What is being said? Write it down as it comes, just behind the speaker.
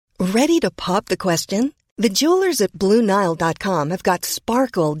Ready to pop the question? The jewelers at BlueNile.com have got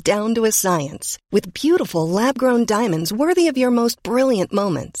sparkle down to a science with beautiful lab-grown diamonds worthy of your most brilliant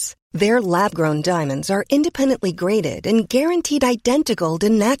moments. Their lab-grown diamonds are independently graded and guaranteed identical to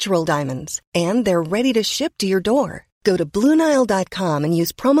natural diamonds, and they're ready to ship to your door. Go to BlueNile.com and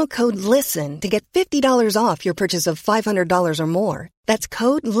use promo code LISTEN to get $50 off your purchase of $500 or more. That's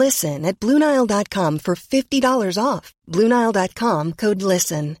code LISTEN at BlueNile.com for $50 off. BlueNile.com, code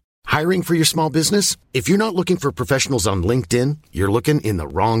LISTEN. Hiring for your small business? If you're not looking for professionals on LinkedIn, you're looking in the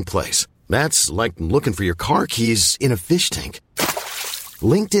wrong place. That's like looking for your car keys in a fish tank.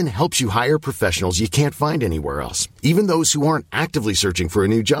 LinkedIn helps you hire professionals you can't find anywhere else, even those who aren't actively searching for a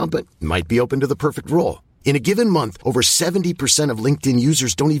new job but might be open to the perfect role. In a given month, over 70% of LinkedIn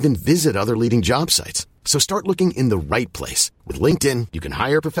users don't even visit other leading job sites. So start looking in the right place. With LinkedIn, you can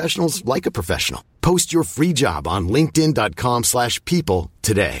hire professionals like a professional. Post your free job on linkedin.com/people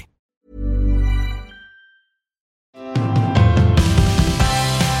today.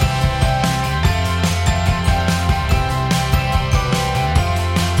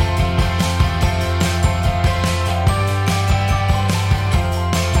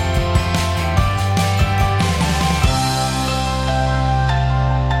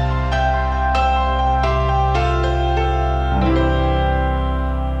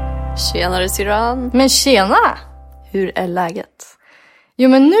 Tjenare syrran. Men tjena! Hur är läget? Jo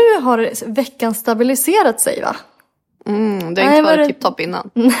men nu har veckan stabiliserat sig va? Det har inte varit tipptopp innan.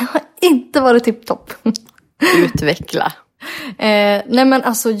 Nej, har inte varit tipptopp. Utveckla. Nej men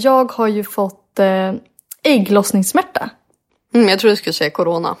alltså jag har ju fått ägglossningssmärta. Jag tror du skulle säga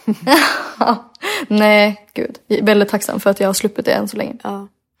corona. Nej, gud. Jag är väldigt tacksam för att jag har sluppit det än så länge. Ja.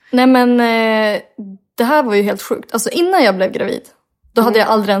 Nej men det här var ju helt sjukt. Alltså innan jag blev gravid, då hade jag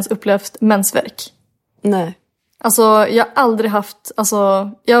aldrig ens upplevt mensvärk. Nej. Alltså jag har aldrig haft,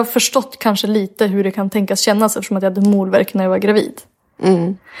 alltså jag har förstått kanske lite hur det kan tänkas kännas eftersom att jag hade molvärk när jag var gravid.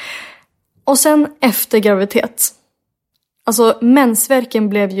 Och sen efter graviditet, alltså mensvärken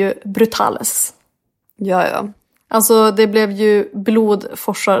blev ju brutales. Ja. Alltså det blev ju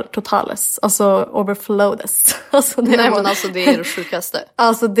blodforsar totales, alltså overflowdes. Alltså, Nej men alltså det är det sjukaste.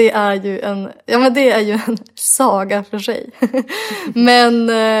 Alltså det är ju en saga för sig. Men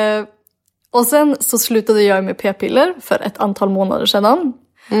och sen så slutade jag med p-piller för ett antal månader sedan.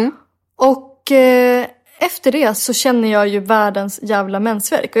 Och efter det så känner jag ju världens jävla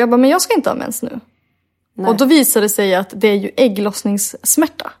mensvärk. Och jag bara, men jag ska inte ha mens nu. Nej. Och då visade det sig att det är ju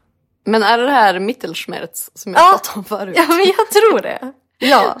ägglossningssmärta. Men är det här Mittelschmerz som jag pratade om förut? Ja, men jag tror det.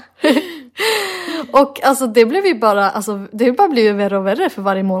 Ja. Och alltså det blev ju bara, alltså det har bara blivit värre och värre för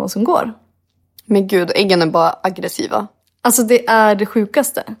varje månad som går. Men gud, äggen är bara aggressiva. Alltså det är det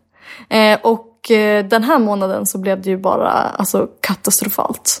sjukaste. Och den här månaden så blev det ju bara alltså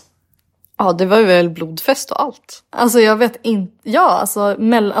katastrofalt. Ja, det var väl blodfest och allt. Alltså jag vet inte. Ja,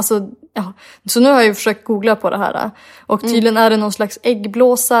 ja. Så nu har jag ju försökt googla på det här. Och tydligen är det någon slags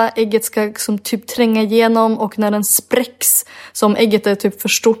äggblåsa. Ägget ska som typ tränga igenom. Och när den spräcks, som ägget är typ för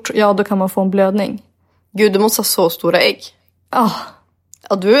stort, ja då kan man få en blödning. Gud, du måste ha så stora ägg. Ja,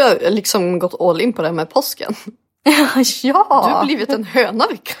 du har liksom gått all in på det här med påsken. Ja. Du har blivit en höna,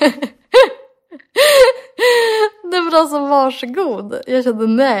 Vicka. Det var alltså varsågod. Jag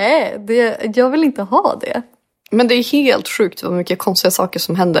kände jag vill inte ha det. Men det är helt sjukt vad mycket konstiga saker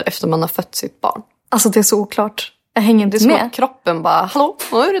som händer efter man har fött sitt barn. Alltså det är så oklart. Jag hänger inte med. Det är som att kroppen bara, hallå,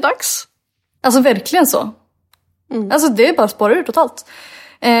 nu är det dags. Alltså verkligen så. Alltså det är bara spårar ur totalt.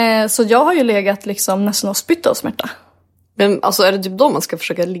 Så jag har ju legat liksom nästan och spytt av smärta. Men alltså är det typ då man ska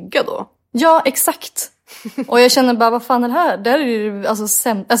försöka ligga då? Ja, exakt. Och jag känner bara, vad fan är det här? Det är ju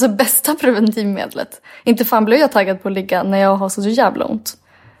alltså bästa preventivmedlet. Inte fan blir jag taggad på att ligga när jag har så jävla ont.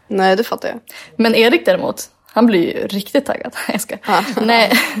 Nej, det fattar jag. Men Erik däremot, han blir ju riktigt taggad. Jag ska.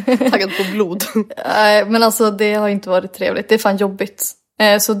 Nej. Taggad på blod. Men alltså det har inte varit trevligt. Det är fan jobbigt.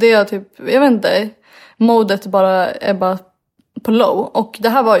 Så det är typ, jag vet inte, modet är bara på low. Och det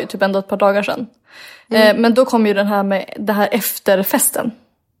här var ju typ ändå ett par dagar sedan. Men då kom ju den här med det här efterfesten.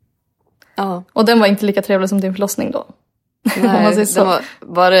 Ja. Och den var inte lika trevlig som din förlossning då. Nej,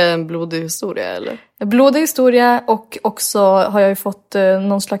 var det en blodig historia eller? Blodig historia, och också har jag ju fått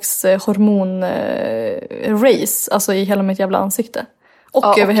någon slags hormonrace, alltså i hela mitt jävla ansikte.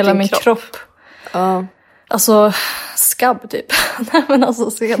 Och över hela min kropp. Ja. Alltså skabb typ. Nej men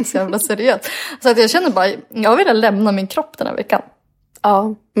alltså så helt jävla seriöst. Så att jag känner bara, jag vill lämna min kropp den här veckan.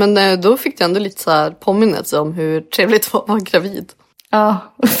 Ja, men då fick jag ändå lite så här påminnelse om hur trevligt det var att vara gravid. Ja,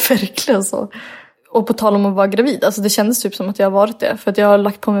 verkligen så. Och på tal om att vara gravid, alltså det kändes typ som att jag har varit det. För att jag har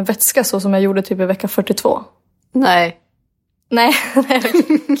lagt på mig vätska så som jag gjorde typ i vecka 42. Nej. Nej.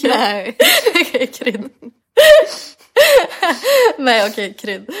 Nej. Okej, krydd. Nej, okej,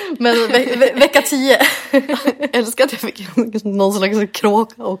 krydd. Men vecka 10. Jag älskar att jag fick någon slags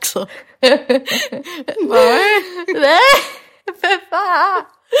kråka också. Nej, för fan.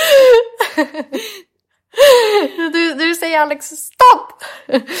 Du säger Alex, stopp!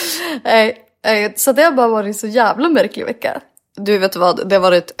 Så det har bara varit så jävla märklig vecka. Du vet vad, det har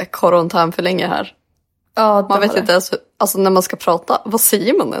varit karantän för länge här. Ja, Man vet inte ens, alltså när man ska prata, vad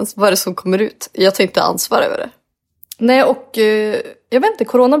säger man ens? Vad är det som kommer ut? Jag tar inte ansvar över det. Nej, och jag vet inte,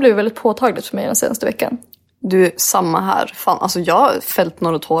 corona blev väldigt påtagligt för mig den senaste veckan. Du, samma här. Fan, alltså jag har fällt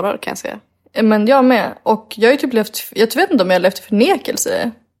några tårar kan jag säga. Men jag med. Och jag har ju typ jag vet inte om jag har levt i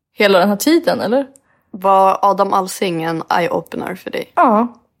förnekelse hela den här tiden, eller? Var Adam Alsing en eye-opener för dig?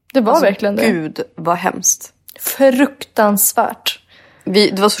 Ja, det var verkligen det. Gud, vad hemskt. Fruktansvärt.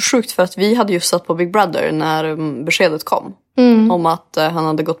 Det var så sjukt för att vi hade ju satt på Big Brother när beskedet kom. Om att han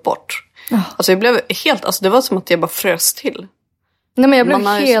hade gått bort. Alltså jag blev helt, alltså det var som att jag bara frös till. Nej, men jag blev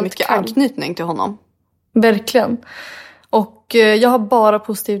Man har helt ju så mycket kall. anknytning till honom. Verkligen. Och jag har bara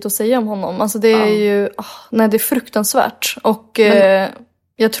positivt att säga om honom. Alltså det är ju, nej, det är fruktansvärt. Och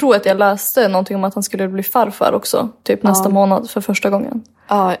jag tror att jag läste någonting om att han skulle bli farfar också. Typ nästa månad för första gången.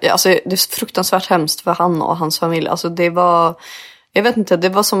 Ja, alltså det är fruktansvärt hemskt för han och hans familj. Alltså det var, jag vet inte, det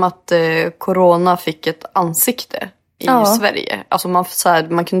var som att corona fick ett ansikte i Sverige. Alltså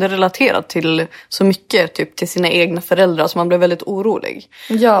man kunde relatera till så mycket, typ till sina egna föräldrar, så man blev väldigt orolig.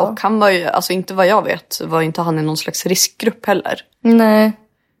 Ja. Och han var ju, alltså inte vad jag vet, var inte han i någon slags riskgrupp heller. Nej.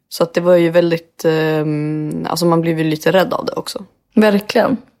 Så att det var ju väldigt, alltså man blev ju lite rädd av det också.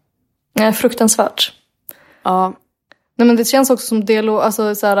 Verkligen. Nej, fruktansvärt. Ja. Nej, men det känns också som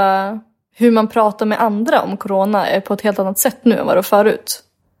alltså så här, hur man pratar med andra om corona är på ett helt annat sätt nu än vad det var förut.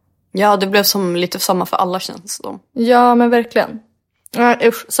 Ja, det blev som lite samma för alla, känns det. Ja, men verkligen.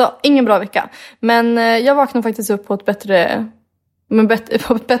 Usch, så ingen bra vecka. Men jag vaknade faktiskt upp på ett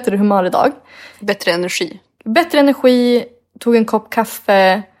bättre humör idag. Bättre energi. Bättre energi, tog en kopp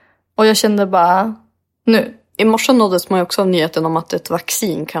kaffe och jag kände bara, nu. I morse nåddes man ju också av nyheten om att ett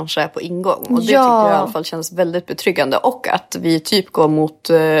vaccin kanske är på ingång. Och det tycker jag i alla fall känns väldigt betryggande. Och att vi typ går mot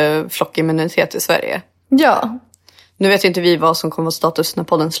flockimmunitet i Sverige. Ja. Nu vet inte vi vad som kommer vara status när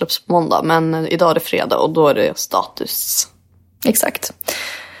podden släpps på måndag. Men idag är det fredag och då är det status. Exakt.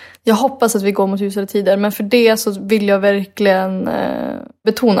 Jag hoppas att vi går mot ljusare tider. Men för det så vill jag verkligen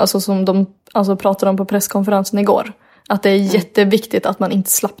betona, så som de pratade om på presskonferensen igår. Att det är jätteviktigt att man inte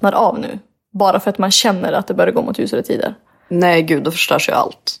slappnar av nu. Bara för att man känner att det börjar gå mot ljusare tider. Nej gud, då förstörs ju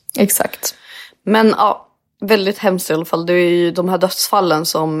allt. Exakt. Men ja, väldigt hemskt i alla fall. Det är ju de här dödsfallen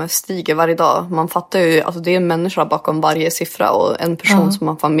som stiger varje dag. Man fattar ju, alltså det är en människa bakom varje siffra. Och en person som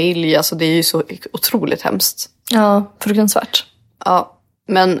har familj. Alltså det är ju så otroligt hemskt. Ja, fruktansvärt. Ja,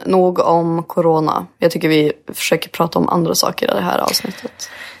 men nog om corona. Jag tycker vi försöker prata om andra saker i det här avsnittet.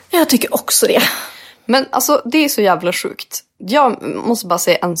 Jag tycker också det. Men alltså det är så jävla sjukt. Jag måste bara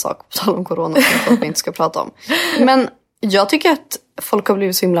säga en sak på tal om corona som vi inte ska prata om. Men jag tycker att folk har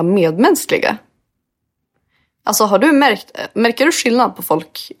blivit så himla medmänskliga. Alltså märker du skillnad på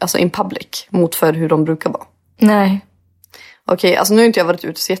folk, alltså in public, mot för hur de brukar vara? Nej. Okej, alltså nu har inte jag varit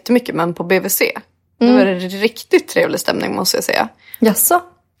ute så jättemycket, men på BVC då var det riktigt trevlig stämning, måste jag säga. Jaså?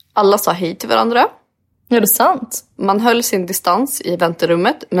 Alla sa hej till varandra. Är det sant? Man höll sin distans i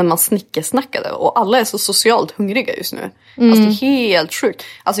väntrummet, men man snickesnackade. Och alla är så socialt hungriga just nu. Alltså det är helt sjukt.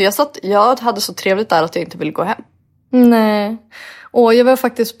 Alltså jag hade så trevligt där att jag inte ville gå hem. Nej. Och jag var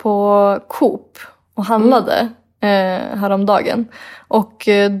faktiskt på Coop och handlade häromdagen. Och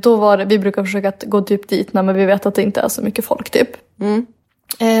då var det, vi brukar försöka att gå typ dit när vi vet att det inte är så mycket folk typ.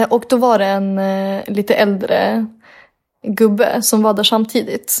 Och då var det en lite äldre gubbe som var där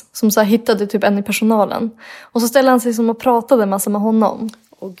samtidigt. Som så här hittade typ en i personalen. Och så ställde han sig som och pratade en massa med honom.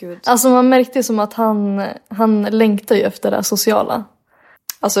 Gud. Alltså man märkte som att han längtar ju efter det här sociala.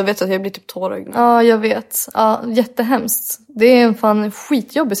 Alltså jag vet att jag blir typ tårögd. Ja, jag vet. Ja, jättehemskt. Det är en fan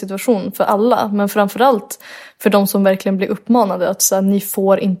skitjobbig situation för alla. Men framförallt för de som verkligen blir uppmanade att så här, ni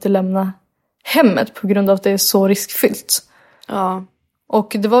får inte lämna hemmet på grund av att det är så riskfyllt. Ja.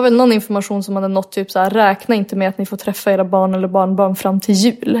 Och det var väl någon information som hade nått typ så här, räkna inte med att ni får träffa era barn eller barnbarn fram till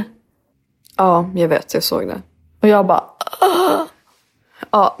jul. Ja, jag vet, jag såg det. Och jag bara...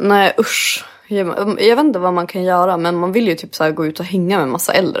 Ja, nej usch. Jag vet inte vad man kan göra, men man vill ju typ så här gå ut och hänga med en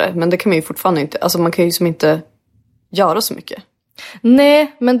massa äldre. Men det kan man ju fortfarande inte, alltså man kan ju som inte göra så mycket.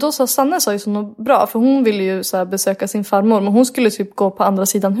 Nej, men då Sanne sa ju så något bra. För hon ville ju så här besöka sin farmor. Men hon skulle typ gå på andra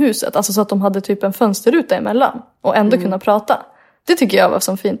sidan huset. Alltså så att de hade typ en fönsterruta emellan. Och ändå kunna prata. Det tycker jag var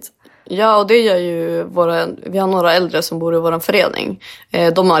som fint. Ja, och det gör ju vi har några äldre som bor i vår förening.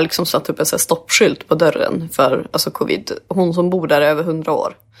 De har liksom satt upp en sån här stoppskylt på dörren för alltså covid. Hon som bor där är över 100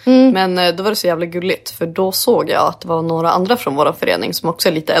 år. Men då var det så jävla gulligt. För då såg jag att det var några andra från vår förening som också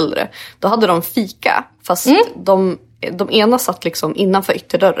är lite äldre. Då hade de fika. Fast de ena satt liksom innanför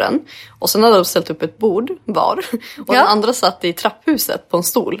ytterdörren. Och sen hade de ställt upp ett bord var. Och den andra satt i trapphuset på en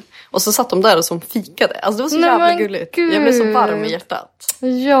stol. Och så satt de där och som fikade. Alltså det var så jävla gulligt. Gud. Jag blev så varm i hjärtat.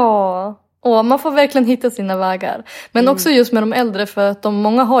 Ja. Man får verkligen hitta sina vägar. Men också just med de äldre, för att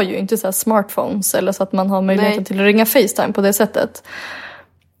många har ju inte så här smartphones. Eller så att man har möjligheten till att ringa FaceTime på det sättet.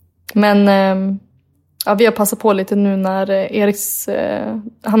 Men vi har passat på lite nu när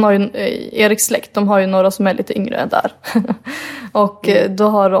han har ju Eriks släkt, de har ju några som är lite yngre där. Och då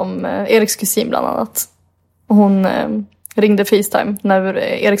har de Eriks kusin bland annat. Hon ringde FaceTime när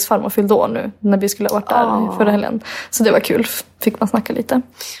Eriks farmor fyllde år nu, när vi skulle ha varit där förra helgen. Så det var kul, fick man snacka lite.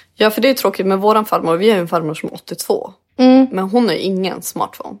 Ja, för det är tråkigt med våran farmor, vi har ju en farmor som är 82. Men hon har ju ingen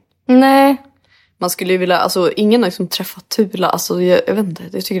smartphone. Nej. Man skulle ju vilja, alltså ingen har liksom träffat Tula, alltså jag vet inte,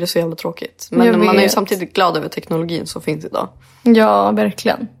 jag tycker det är så jävla tråkigt. Men man är ju samtidigt glad över teknologin som finns idag. Ja,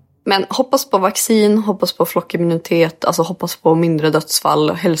 verkligen. Men hoppas på vaccin, hoppas på flockimmunitet, alltså hoppas på mindre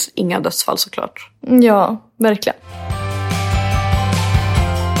dödsfall, helst inga dödsfall såklart. Ja, verkligen.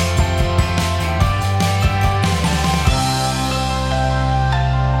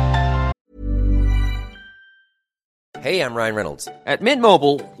 Hey, I'm Ryan Reynolds. At Mint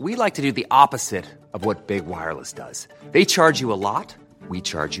Mobile, we like to do the opposite of what Big Wireless does. They charge you a lot, we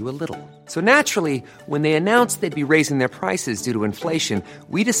charge you a little. So naturally, when they announced they'd be raising their prices due to inflation,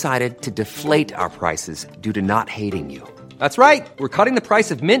 we decided to deflate our prices due to not hating you. That's right. We're cutting the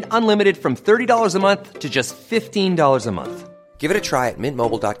price of Mint Unlimited from $30 a month to just $15 a month. Give it a try at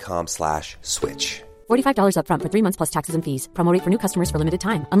mintmobile.com/switch. $45 up front for 3 months plus taxes and fees. Promo rate for new customers for limited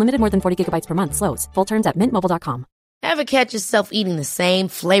time. Unlimited more than 40 gigabytes per month. Slows full terms at mintmobile.com. Ever catch yourself eating the same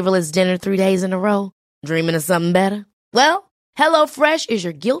flavorless dinner 3 days in a row? Dreaming of something better? Well, HelloFresh is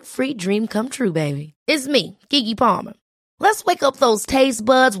your guilt-free dream come true, baby. It's me, Keke Palmer. Let's wake up those taste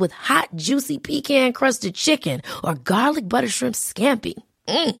buds with hot, juicy pecan-crusted chicken or garlic butter shrimp scampi.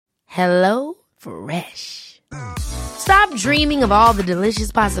 Hello Fresh. Stop dreaming of all the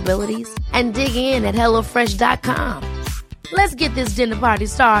delicious possibilities and dig in at HelloFresh.com. Let's get this dinner party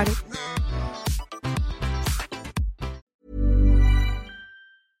started.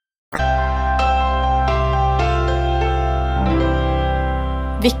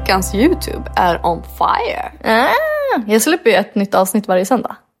 Vickans YouTube är on fire. Jag släpper ju ett nytt avsnitt varje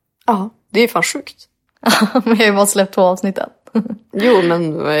söndag. Ja, det är fan sjukt. Men jag har ju bara släppt 2 avsnitt än. Jo,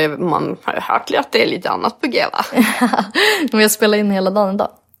 men man har hört att det är lite annat på G, va? Men jag spelar in hela dagen idag.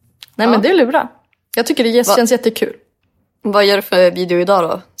 Nej, men det är lura. Jag tycker det känns jättekul. Vad gör du för video idag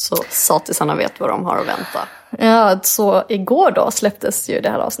då? Så satisarna vet vad de har att vänta. Ja, så igår då släpptes ju det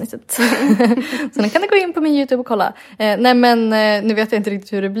här avsnittet. Så nu kan du gå in på min YouTube och kolla. Nej, men nu vet jag inte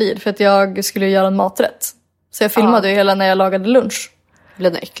riktigt hur det blir. För att jag skulle göra en maträtt. Så jag filmade ju hela när jag lagade lunch.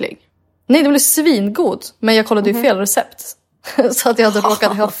 Blev den äcklig? Nej, det blev svingod. Men jag kollade ju fel recept. Så att jag hade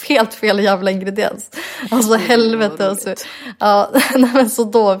råkat ha helt fel jävla ingrediens. Alltså helvete. Alltså. Ja, men så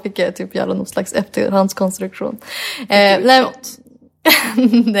då fick jag typ göra någon slags efterhandskonstruktion. Nej,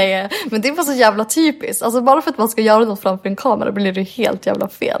 men det är bara så jävla typiskt. Alltså bara för att man ska göra något framför en kamera blir det helt jävla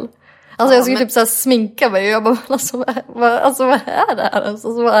fel. Alltså jag skulle typ så här sminka mig. Och jag bara, vad är det här?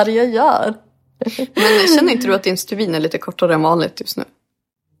 Alltså vad är det jag gör? Men känner inte du att din stuvin är lite kortare än vanligt just nu?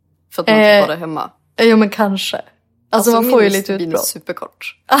 För att man inte bara är hemma. Jo, men kanske. Alltså man får ju lite utbrott. Är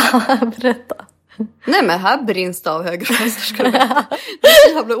superkort. Berätta. Nej, men här brinns det av höger och vänster, ska du veta. Det är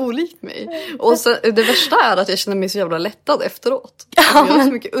så jävla olikt mig. Och så, det värsta är att jag känner mig så jävla lättad efteråt. Jag har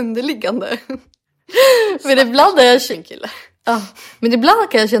så mycket underliggande. Men ibland är jag kille. Ja, men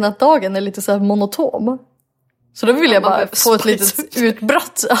ibland kan jag känna att dagen är lite så här monotom. Så då vill jag bara få ett litet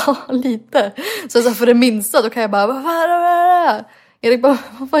utbrott. Ja, lite. Så för det minsta då kan jag bara, vad är det? Erik bara,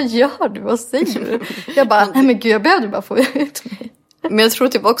 vad gör du? Vad säger du? Jag bara, nej men gud, jag behövde bara få ut mig. Men jag tror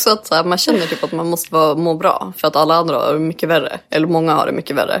typ också att så här, man känner typ att man måste må bra. För att alla andra har det mycket värre. Eller många har det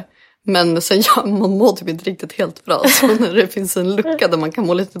mycket värre. Men sen man mår typ inte riktigt helt bra. Så när det finns en lucka där man kan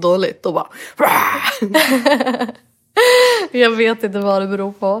må lite dåligt, då bara... Jag vet inte vad det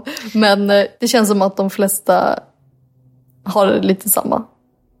beror på. Men det känns som att de flesta har lite samma.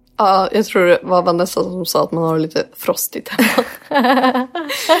 Ja, jag tror det var Vanessa som sa att man har lite frostigt hemma.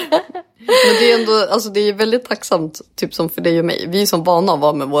 Men det är ändå, alltså det är väldigt tacksamt, typ som för dig och mig. Vi är som vana att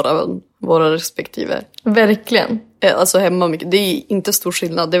vara med våra respektive. Verkligen. Alltså hemma mycket. Det är inte stor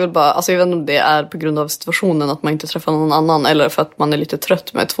skillnad. Det är väl bara, alltså jag vet inte om det är på grund av situationen att man inte träffar någon annan eller för att man är lite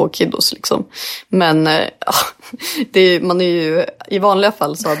trött med 2 kiddos liksom. Men man är ju, i vanliga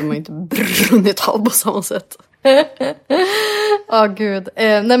fall så hade man inte brunnit av på samma sätt. Gud.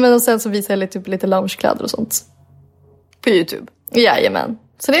 Nej men och sen så visar jag lite loungekläder och sånt. På YouTube? Jajamän.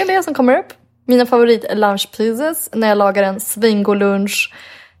 Så det är det som kommer upp. Mina favorit lunch pieces när jag lagar en swingo-lunch,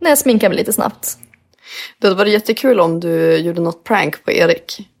 när jag sminkar mig lite snabbt. Det hade varit jättekul om du gjorde något prank på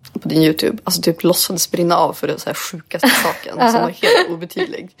Erik på din YouTube. Alltså typ låtsades brinna av för det så här sjukaste saken som var helt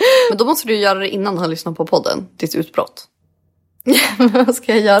obetydlig. Men då måste du göra det innan han lyssnar på podden, ditt utbrott. Men vad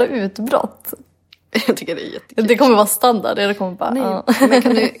ska jag göra utbrott? Jag tycker det är jättekul. Det kommer vara standard. Det kommer bara, nej,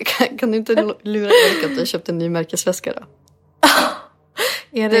 men kan du inte lura Erik att du köpte en ny märkesväska då?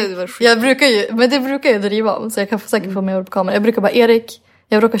 Erik, det brukar jag driva om, så jag kan säkert få med ord på kameran. Jag brukar bara, Erik,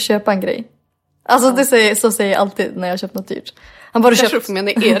 jag råkar köpa en grej. Alltså så säger jag alltid när jag köpt något dyrt. Han bara köpt för mig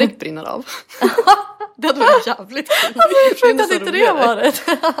när Erik brinner av. Det hade varit jävligt kul. Sjukt att inte det var det.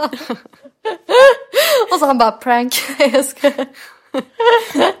 Och så han bara, prank. Jag ska...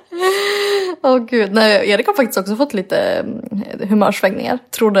 Gud, nej, Erik har faktiskt också fått lite humörsvängningar.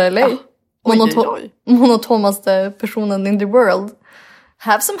 Tror det eller ej. Monotomaste personen in the world.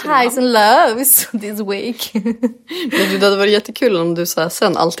 Have some highs and lows this week. Men det hade varit jättekul om du så här,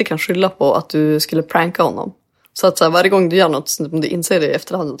 sen alltid kan skylla på att du skulle pranka honom. Så att så här, varje gång du gör något, om du inser det i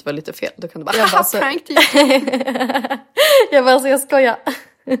efterhand att det var lite fel, då kan du bara prank dig. Jag bara, så jag skojar.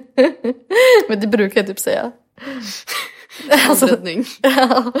 Men det brukar jag typ säga. Alltså,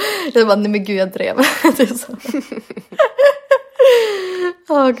 jag bara, nej men gud, jag drev. Det är så.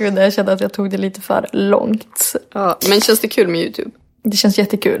 Gud, jag kände att jag tog det lite för långt. Ja, men känns det kul med YouTube? Det känns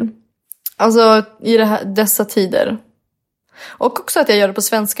jättekul. Alltså i dessa tider. Och också att jag gör det på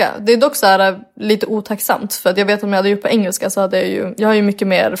svenska. Det är dock så här lite otacksamt. För att jag vet att om jag hade gjort på engelska så hade jag har ju mycket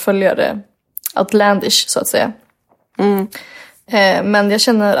mer följare outlandish så att säga. Men jag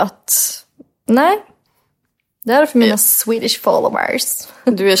känner att nej. Det är för mina Swedish followers.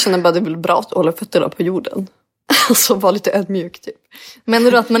 Jag känner bara att det blir bra att hålla fötterna på jorden. Alltså vara lite ödmjuk typ.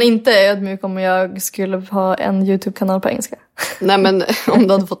 Menar du att man inte är ödmjuk om jag skulle ha en YouTube-kanal på engelska? Nej men om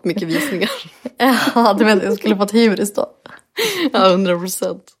du hade fått mycket visningar. Ja, du menar jag skulle fått hybris då? Ja,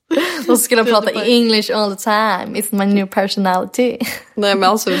 100%. Då skulle jag prata i English all the time. It's my new personality. Nej men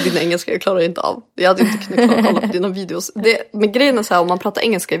alltså din engelska jag klarar inte av. Jag hade inte kunnat kolla på dina videos. Men grejen är så här, om man pratar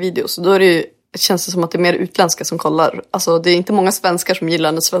engelska i videos då är det ju, känns det som att det är mer utländska som kollar. Alltså det är inte många svenskar som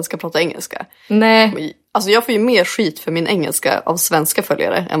gillar när svenskar pratar engelska. Nej. Alltså jag får ju mer skit för min engelska av svenska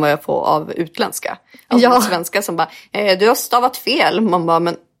följare än vad jag får av utländska. Alltså svenska som bara, du har stavat fel. Man bara,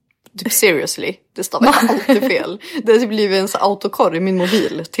 men typ seriously, det stavar alltid fel. Det har blivit en autokorr i min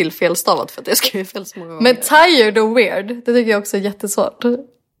mobil till felstavat för att jag skriver fel så många gånger. Men tired och weird, det tycker jag också är jättesvårt.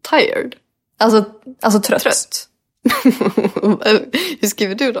 Tired? Alltså trött. Hur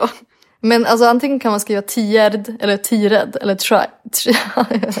skriver du då? Men alltså antingen kan man skriva tired eller tired eller tried.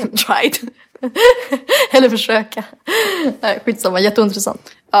 Eller försöka. Nej, skitsamma,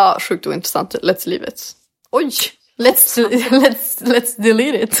 jätteintressant. Ja, sjukt ointressant. Let's leave it. Oj! Let's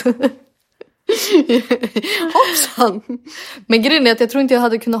delete it. Hoppsan! Men grejen är att jag tror inte jag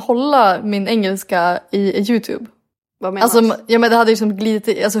hade kunnat hålla min engelska i YouTube. Vad menar du? Alltså, det hade liksom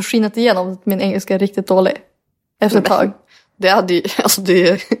glidit, alltså skinat igenom att min engelska är riktigt dålig. Efter ett tag. Det hade ju, alltså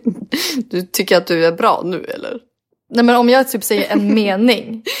du tycker att du är bra nu eller? Nej men om jag typ säger en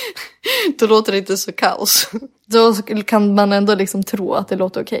mening. Då låter det inte så kaos. Då kan man ändå liksom tro att det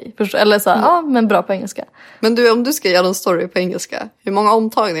låter okej. Eller så här, men bra på engelska. Men du, om du ska göra en story på engelska, hur många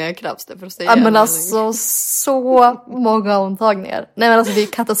omtagningar krävs det för att säga en mening? Alltså så många omtagningar. Nej men alltså det är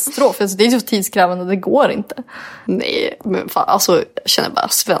katastrof. Alltså, det är så tidskrävande, det går inte. Nej, men fan, alltså jag känner bara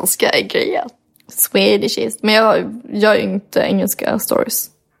svenska är grejer. Swedish is. Men jag gör ju inte engelska stories.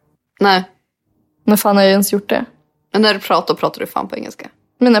 Nej. När fan har jag ens gjort det? Men när du pratar du fan på engelska?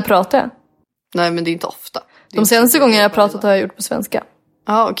 Men när pratar jag? Nej, men det är inte ofta. De senaste gångerna jag pratat har jag gjort på svenska.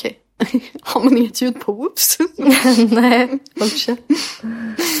 Ja, okej. Har man inget ljud på? Oops. Nej, också.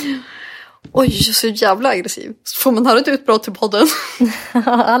 Oj, jag är så jävla aggressiv. Får man höra ett utbrott till podden?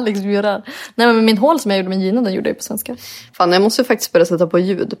 Alex bjurar. Nej, men min hål som jag gjorde med Gina, den gjorde jag på svenska. Fan, jag måste faktiskt börja sätta på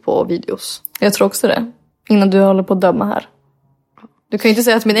ljud på videos. Jag tror också det. Innan du håller på att döma här. Du kan ju inte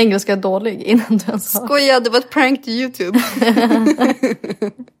säga att min engelska är dålig innan du ens har. Skoja, det var ett prank till YouTube.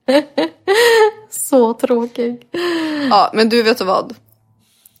 Så tråkig. Ja, men du vet vad?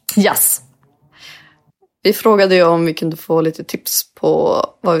 Yes. Vi frågade ju om vi kunde få lite tips på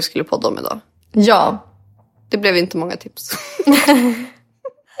vad vi skulle podda om idag. Ja. Det blev inte många tips.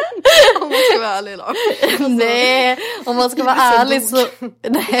 man ska vara ärlig då. Nej, om man ska vara ärlig så...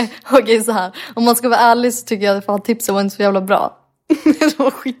 Nej, okej så här. Om man ska vara ärlig så tycker jag att fan tipsen var inte så jävla bra. De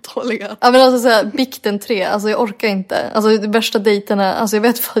var skitdåliga. Ja men alltså såhär, bikten 3, alltså jag orkar inte. Alltså de värsta dejterna, alltså jag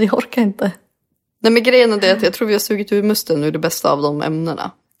vet vad jag orkar inte. Nej men grejen är det att jag tror vi har sugit ur musten ur det bästa av de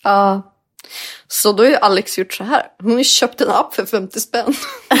ämnena. Ja. Så då har ju Alex gjort så här. Hon har ju köpt en app för 50 spänn.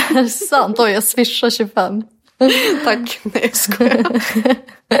 Är det sant? Oj, jag swishar 25. Tack, nej jag skojar.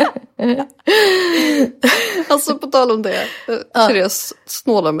 Alltså på tal om det. Seriöst,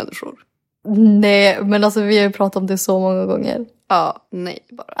 snåla människor. Nej, men alltså vi har ju pratat om det så många gånger. Ja, nej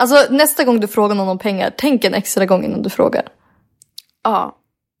bara. Alltså nästa gång du frågar någon om pengar, tänk en extra gång innan du frågar. Ja.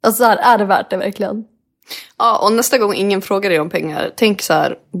 Alltså här, är det värt det verkligen? Ja, och nästa gång ingen frågar dig om pengar, tänk så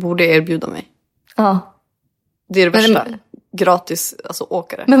här, borde jag erbjuda mig? Ja. Det är det värsta. Gratis, alltså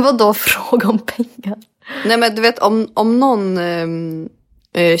åkare. Men vad då fråga om pengar? Nej men du vet, om någon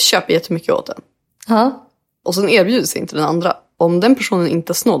köper jättemycket åt en. Ja. Och sen erbjuder sig inte den andra. Om den personen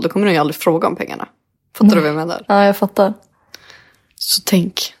inte är snål, då kommer den ju aldrig fråga om pengarna. Fattar du vad jag menar? Ja, jag fattar. Så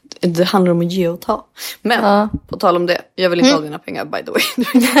tänk, det handlar om att ge och ta. Men, på tal om det, jag vill inte ha dina pengar by the way.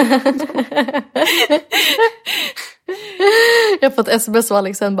 Jag har fått sms av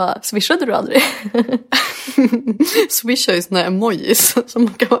Alexen bara, swishade du aldrig? Swisha är såna emojis som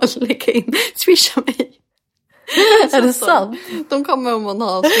man kan bara lägga in. Swisha mig. Är det sant? De kommer om man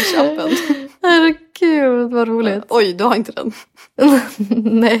har Swish-appen. Herregud, vad roligt. Oj, du har inte den.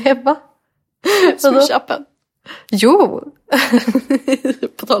 Nej, va? Swish-appen. Jo.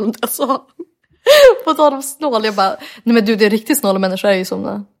 På tal om det så. På tal om snål, jag bara, nej men du, det är riktigt snåla människor är ju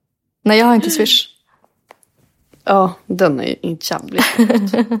som. Nej, jag har inte Swish. Ja, den är ju inte jävligt.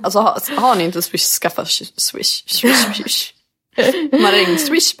 Alltså har ni inte Swish, skaffa Swish. Maräng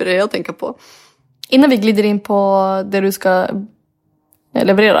Swish börjar jag tänka på. Innan vi glider in på det du ska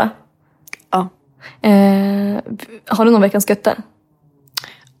leverera. Ja. Har du någon veckans götte?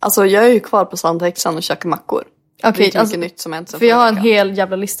 Alltså jag är ju kvar på Sandhäxan och käkar mackor. Okej, alltså, nytt som hänt. för jag har en hel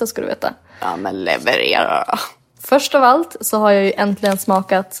jävla lista ska du veta. Ja, men leverera. Först av allt så har jag ju äntligen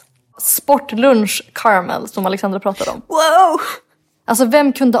smakat sportlunch caramel som Alexandra pratade om. Wow! Alltså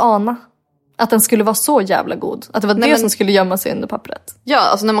vem kunde ana att den skulle vara så jävla god? Att det var det som skulle gömma sig under pappret. Ja,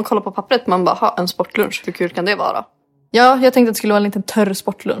 alltså när man kollar på pappret man bara, ha en sportlunch, hur kul kan det vara? Ja, jag tänkte att det skulle vara en liten törr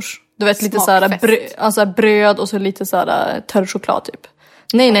sportlunch. Du vet, lite såhär bröd och så lite såhär törr choklad typ.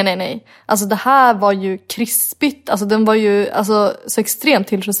 Nej. Alltså det här var ju krispigt. Alltså den var ju så extremt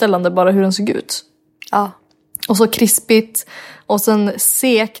tillfredsställande bara hur den såg ut. Ja. Och så krispigt. Och sen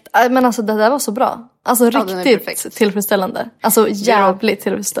sekt. Men alltså det där var så bra. Alltså riktigt tillfredsställande. Alltså jävligt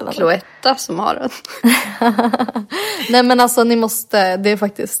tillfredsställande. Cloetta som har den. Nej men alltså ni måste. Det är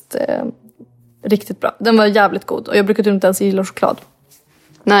faktiskt riktigt bra. Den var jävligt god. Och jag brukar inte ens gilla choklad.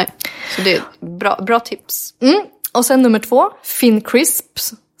 Nej, så det är bra tips. Och sen nummer 2. Finn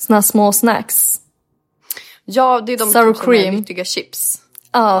Crisps. Såna här små snacks. Ja, det är de sour som cream. är nyttiga chips.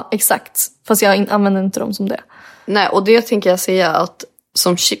 Ja, exakt. Fast jag använder inte dem som det. Nej, och det tänker jag säga att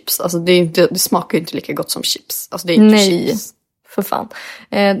som chips, alltså det smakar ju inte lika gott som chips. Alltså det är inte chips. För fan.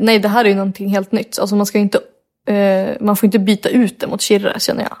 Nej, det här är ju någonting helt nytt. Alltså man får inte byta ut det mot kirre,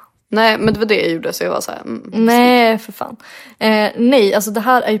 känner jag. Nej, men det var det jag gjorde, så jag var så här. Nej, för fan. Nej, alltså det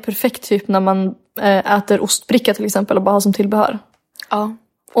här är ju perfekt typ när man äter ostbricka till exempel och bara har som tillbehör. Ja.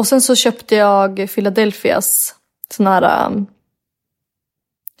 Och sen så köpte jag Philadelphias sån här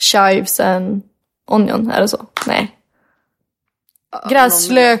chives and onion, är det så? Nej.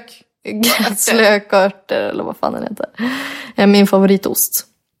 Gräslök och örter eller vad fan den heter. Min favoritost.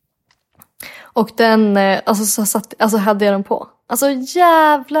 Och den, alltså hade jag den på. Alltså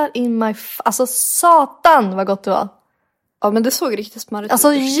jävlar alltså satan vad gott det var. Ja, men det såg riktigt smarrigt ut.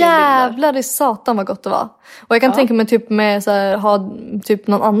 Alltså jävlar i satan vad gott det var. Och jag kan tänka mig typ med så här, ha typ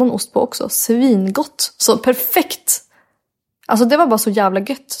någon annan ost på också. Svingott. Så perfekt. Alltså det var bara så jävla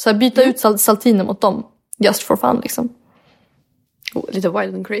gött. Så här, byta ut saltiner mot dem. Just for fun liksom. Lite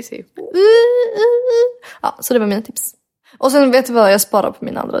wild and crazy. Ja, så det var mina tips. Och sen vet du vad, jag sparar på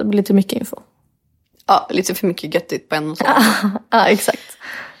mina andra. Det blir lite mycket info. Ja, lite för mycket göttigt på en och så. Ja, exakt.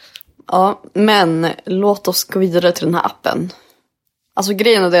 Ja, men låt oss gå vidare till den här appen. Alltså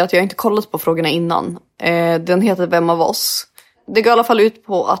grejen är det att jag inte kollat på frågorna innan. Den heter Vem av oss? Det går i alla fall ut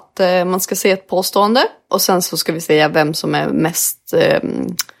på att man ska säga ett påstående. Och sen så ska vi säga vem som är mest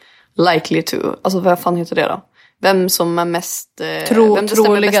likely to. Alltså vad fan heter det då? Vem som är mest vem det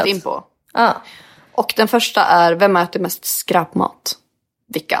stämmer bäst in på. Och den första är, vem äter mest skräpmat?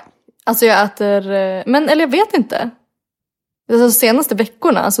 Vickan. Alltså jag äter, eller jag vet inte. De senaste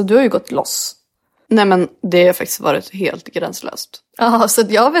veckorna, alltså du har ju gått loss. Nej, men det har faktiskt varit helt gränslöst. Ja, så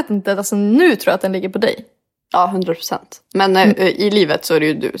jag vet inte. Alltså, nu tror jag att den ligger på dig. Ja, 100%. Men i livet så är det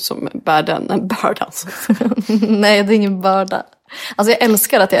ju du som bär den bördan. Nej, det är ingen börda. Alltså jag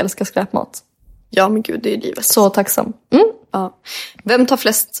älskar skräpmat. Ja, men gud, det är livet. Så tacksam. Ja. Vem tar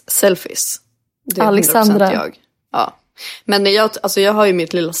flest selfies? Det är Alexandra. 100% jag. Ja. Men jag har ju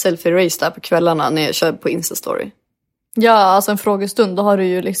mitt lilla selfie-race där på kvällarna när jag kör på Insta-story. Ja, alltså en frågestund, då har du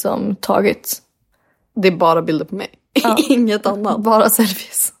ju liksom tagit. Det är bara bilder på mig. Ja. Inget annat. Bara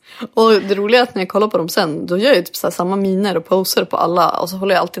selfies. Och det roliga är att när jag kollar på dem sen, då gör jag typ så här samma miner och poser på alla. Och så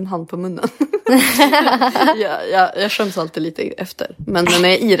håller jag alltid en hand på munnen. jag skäms alltid lite efter. Men när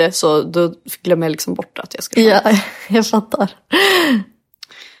jag är i det så då glömmer jag liksom bort att jag ska. Ja, jag fattar.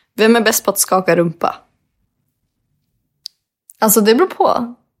 Vem är bäst på att skaka rumpa? Alltså det beror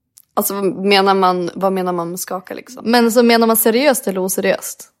på. Alltså vad menar man med skaka liksom? Men så menar man seriöst eller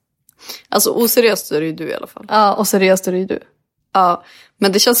oseriöst? Alltså oseriöst är det ju du i alla fall. Ja, och seriöst är det ju du. Ja,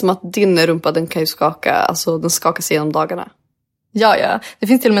 men det känns som att din rumpa, den kan ju skaka, alltså den skakas genom dagarna. Ja. Det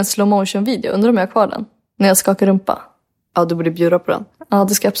finns till och med en slow motion video. Undrar om jag har kvar den? När jag skakar rumpa. Ja, du borde bjuda på den. Ja,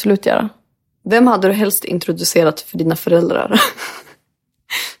 det ska jag absolut göra. Vem hade du helst introducerat för dina föräldrar?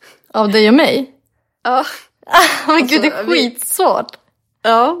 Av dig och mig? Ja. Men gud, det är skitsvårt.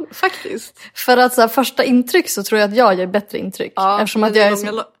 Ja, faktiskt. För att så här, första intryck så tror jag att jag ger bättre intryck. Ja, eftersom att jag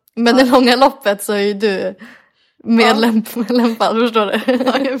är men det långa loppet så är ju du mer lämpad, förstår du?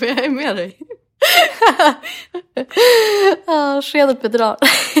 Ja, jag är med dig. Ja, skedet bedrar.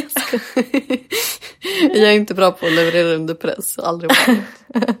 Jag är inte bra på att leverera under press. Aldrig varit.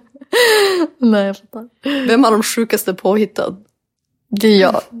 Nej, jag fattar. Vem har de sjukaste påhittad? Det är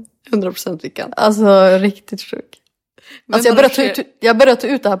jag. 100% vilken. Alltså, riktigt sjuk. Alltså, jag börjar ta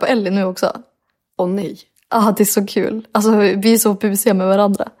ut det här på Ellie nu också. Åh nej. Ja, det är så kul. Alltså, vi är så busiga med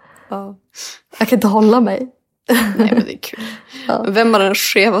varandra. Ja. Jag kan inte hålla mig. Nej, men det är kul. Ja. Vem har den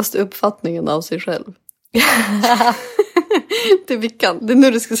skevaste uppfattningen av sig själv? Det är vilken. Det är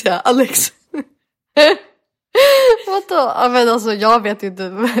nu du ska säga Alex. Vadå? Ja, men alltså, jag vet ju inte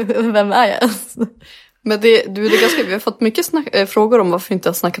vem är jag ens. Men det är ganska, vi har fått mycket frågor om varför vi inte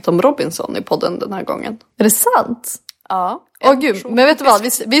har snackat om Robinson i podden den här gången. Är det sant? Ja. Åh gud, men vet du vad?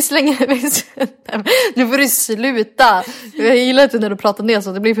 Vi slänger... Nu får du sluta. Jag gillar inte när du pratar ner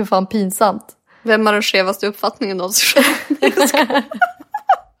så, det blir för fan pinsamt. Vem har den skevaste uppfattningen av sig själv?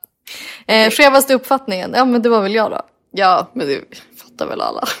 Skevaste uppfattningen? Ja, men det var väl jag då. Ja, men det fattar väl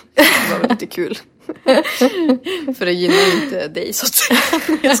alla. Det var väl lite kul. För det gynnar ju inte dig så att säga.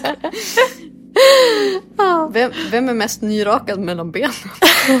 Vem är mest nyrakad mellan benen?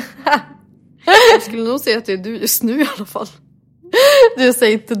 Jag skulle nog säga att det är du just nu i alla fall. Du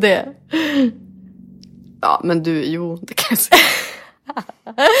säger inte det. Ja, men jo, det kan jag säga.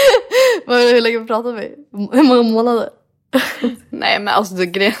 Hur länge pratar vi? Hur många månader? Nej, men alltså det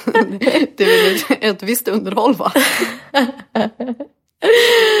är väl ett visst underhåll, va?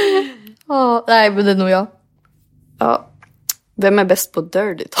 Nej, men det är nog jag. Ja. Vem är bäst på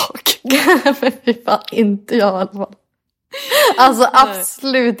dirty talk? Men fy fan, inte jag i alla fall. Alltså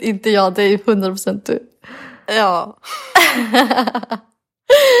absolut inte jag, det är 100% du. Ja.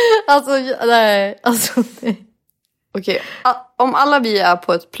 Alltså nej. Okej, om alla vi är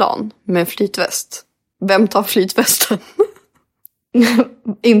på ett plan med flytväst, vem tar flytvästen?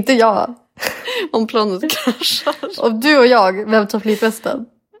 Inte jag. Om planet kraschar. Om du och jag, vem tar flytvästen?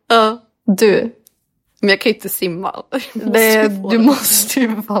 Ja. Du. Men jag kan inte simma. Du måste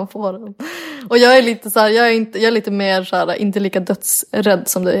ju fan få den. Och jag är lite så här, jag är lite mer så här, inte lika dödsrädd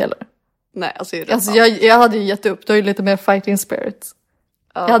som du heller. Nej, alltså jag hade ju gett upp. Du är ju lite mer fighting spirit.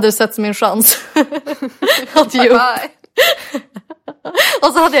 Ja. Jag hade sett som min chans att ge upp.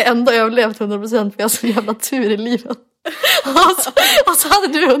 Och så hade jag ändå överlevt 100% för jag har så jävla tur i livet. Och så hade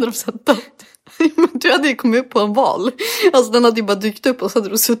du 100% dött. Men du hade ju kommit upp på en val. Alltså den hade ju bara dykt upp och så hade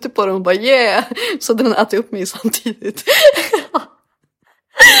du suttit på den och bara yeah. Så hade den ätit upp mig samtidigt.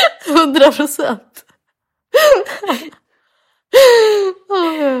 100%.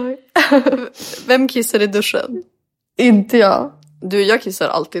 Vem kissar i duschen? Inte jag. Jag kissar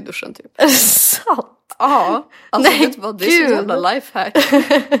alltid i duschen typ. Är det sant? Ja. Alltså nej, vet du vad? Det är så jävla lifehack.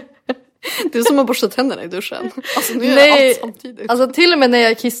 Det är som att borsta tänderna i duschen. Alltså nu gör jag allt samtidigt. Alltså till och med när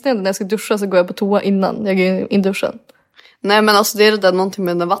jag är kissnödig när jag ska duscha så går jag på toa innan jag går in i duschen. Nej, men alltså det är det där någonting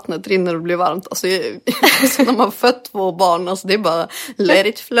med när vattnet rinner och blir varmt. Alltså när man fött 2 barn, alltså det är bara let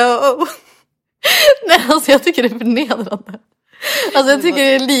it flow. Nej, alltså jag tycker det är förnedrande. Alltså jag tycker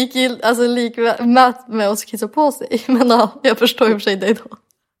det är likmätt med att kissa på sig. Men ja, jag förstår ju för sig dig då.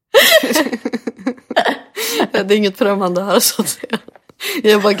 Det är inget främmande här så att säga.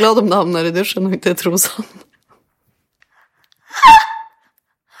 Jag är bara glad om det hamnar i duschen och inte i trosan.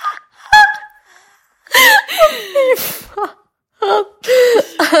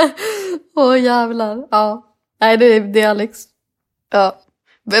 Åh jävlar. Ja. Nej, det är Alex. Ja.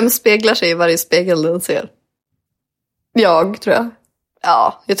 Vem speglar sig i varje spegel den ser? Jag, tror jag.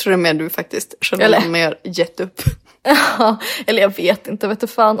 Ja, jag tror det är mer du faktiskt. Själv är mer gett upp. Ja, eller jag vet inte, vet du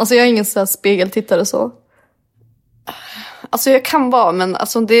fan. Alltså jag är ingen sån här spegeltittare så. Alltså jag kan vara, men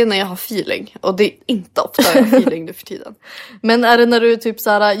alltså det är när jag har feeling. Och det är inte ofta jag har feeling nu för tiden. Men är det när du typ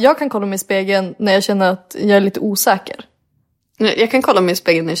såhär, jag kan kolla mig i spegeln när jag känner att jag är lite osäker? Jag kan kolla mig i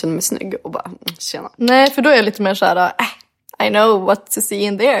spegeln när jag känner mig snygg och bara, tjena. Nej, för då är jag lite mer såhär, I know what to see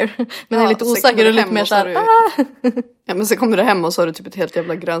in there. Men jag är lite osäker och lite mer såhär, Ja, men så kommer du hem och så har du typ ett helt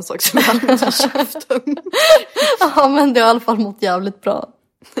jävla grönsaksvall i käften. Ja, men det har i alla fall mått jävligt bra.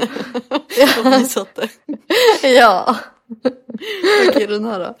 Jag har visat det. Ja. Okej, den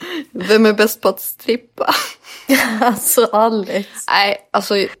här då. Vem är bäst på att strippa? Alltså Alex. Nej,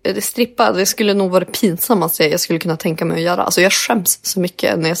 alltså strippa, det skulle nog vara pinsammaste jag skulle kunna tänka mig att göra. Alltså jag skäms så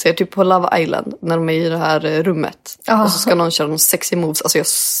mycket när jag ser typ på Love Island, när de är i det här rummet. Och så ska någon köra någon sexy moves, alltså jag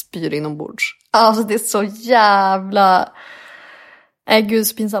spyr inombords. Alltså det är så jävla... gud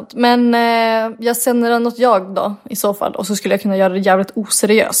så pinsamt. Men jag sänder något jag då i så fall. Och så skulle jag kunna göra det jävligt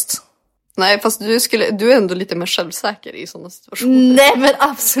oseriöst. Nej, fast du är ändå lite mer självsäker i sådana situationer. Nej, men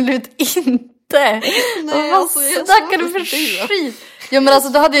absolut inte. Nej, vad alltså, snackar du för skit? Ja, men alltså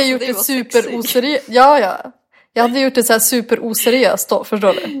då hade jag gjort det super-oseriöst. Ja. Jag hade gjort det så här super-oseriöst då,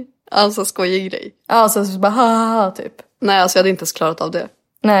 förstår du? Alltså skojig grej. Ja, alltså så bara ha typ. Nej, alltså jag hade inte ens klarat av det.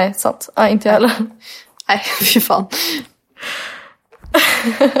 Nej, sant. Ja, inte jag heller. Nej, fy fan.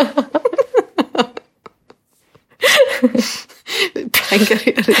 Prankar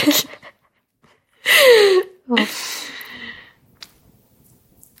Erik. Ja.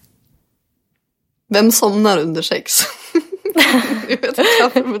 Vem somnar under sex? Jag vet inte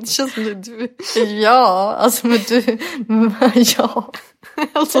varför, men det känns som det är du. Ja, alltså men du... Ja.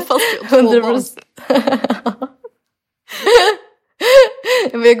 Alltså fast jag har 2 barn.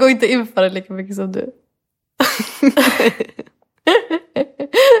 Men jag går inte in för det lika mycket som du.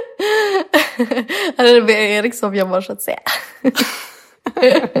 Eller det blir Erik som jobbar så att säga.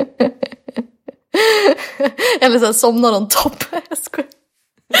 Eller så här, somnar någon topp. Jag skojar.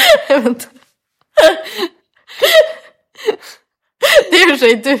 Jag vet inte. Det är ju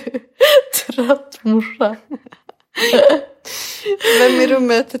sig du. Trött morsa. Vem i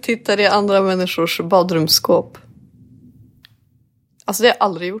rummet tittar i andra människors badrumsskåp? Alltså det har jag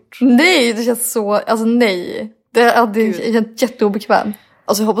aldrig gjort. Nej, det känns så... Alltså nej. Det är jätteobekvämt.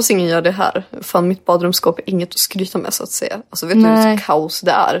 Alltså jag hoppas ingen gör det här. Fan, mitt badrumsskåp är inget att skryta med så att säga. Alltså vet du hur kaos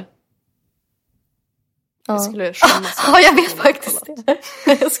det är? Ja. Jag skulle skämmas. Ja, jag vet faktiskt det.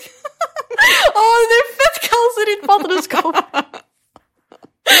 Det är fett kaos i ditt badrumsskåp.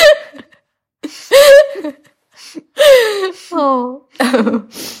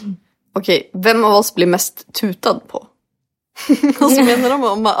 Okej, vem av oss blir mest tutad på? Alltså menar de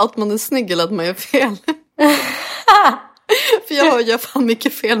om att man är snygg eller att man gör fel? För jag gör fan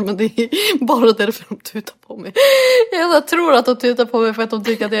mycket fel, men det är bara därför de tutar på mig. Jag tror att de tutar på mig för att de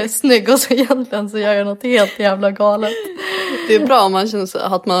tycker att jag är snygg, och så egentligen så gör jag något helt jävla galet. Det är bra om man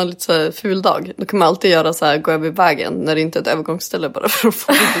känner att man har lite så här ful dag. Då kan man alltid göra så här, gå över vägen när det inte är ett övergångsställe, bara för att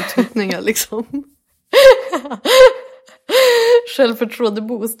få lite tutningar liksom.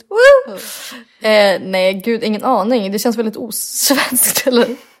 Självförtroende-boost. Nej, gud, ingen aning. Det känns väldigt osvenskt,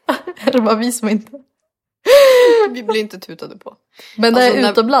 eller? Är det bara vi som inte... Vi blir inte tutade på. Men när jag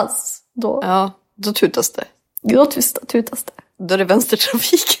är utomlands, då... Ja, då tutas det. Då tutas det. Då är det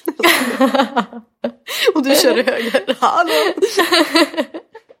vänstertrafiken. Och du kör i höger. Hallå!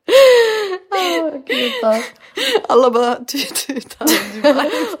 Alla bara tutar.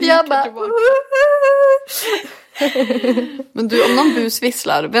 Jag bara... Men du, om någon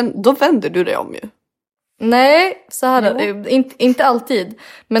busvisslar, då vänder du dig om ju. Nej, så här är det. Inte alltid.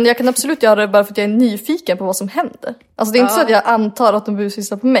 Men jag kan absolut göra det bara för att jag är nyfiken på vad som händer. Alltså det är inte så att jag antar att de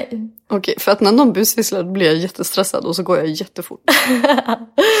busvisslar på mig. Okej, för att när någon busvisslar blir jag jättestressad och så går jag jättefort.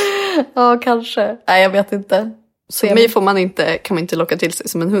 Ja, kanske. Nej, jag vet inte. Så mig kan man inte locka till sig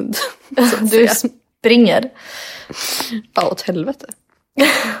som en hund. Du springer. Ja, åt helvete.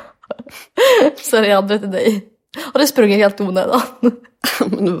 Så är det andra till dig. Och det springer helt onödan.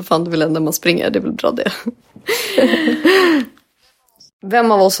 Men vad fan, du vill ändå man springer, det är väl bra det.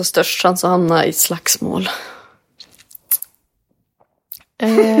 Vem av oss har störst chans att hamna i slagsmål?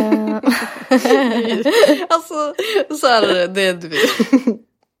 Alltså, så här, det är du.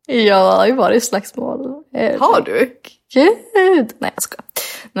 Ja, jag har ju varit i slagsmål. Har du? Gud! Nej, jag skojar.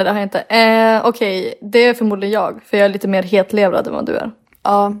 Nej, det har jag inte. Okej, det är förmodligen jag. För jag är lite mer hetlevrad än vad du är.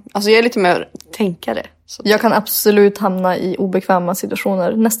 Ja, alltså jag är lite mer tänkare. Så. Jag kan absolut hamna i obekväma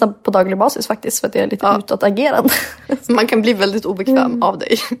situationer. Nästan på daglig basis faktiskt. För att jag är lite utåtagerande. Man kan bli väldigt obekväm av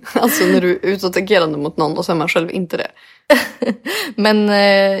dig. Alltså när du är utåtagerande mot någon och så är man själv inte det. Men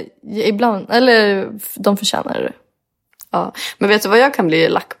ibland, eller de förtjänar det. Ja, men vet du vad jag kan bli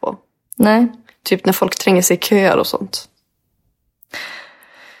lack på? Nej. Typ när folk tränger sig i köer och sånt.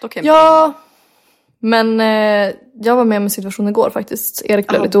 Då kan ja, men jag var med om en situation igår faktiskt. Erik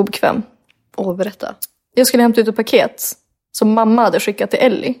blev lite obekväm. Berätta. Jag skulle hämta ut ett paket som mamma hade skickat till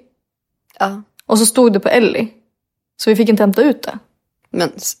Ellie. Ja. Och så stod det på Ellie. Så vi fick inte hämta ut det.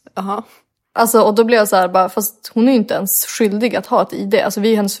 Men, aha. Alltså, och då blev jag så här bara, fast hon är ju inte ens skyldig att ha ett ID. Alltså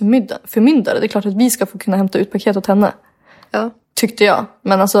vi är hennes förmyndare. Det är klart att vi ska få kunna hämta ut paket åt henne. Ja. Tyckte jag.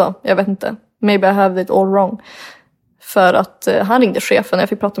 Men alltså, jag vet inte. Maybe I have it all wrong. För att han ringde chefen och jag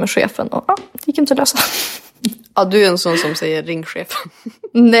fick prata med chefen. Och det gick inte att lösa. Ja, du är en sån som säger ring chefen.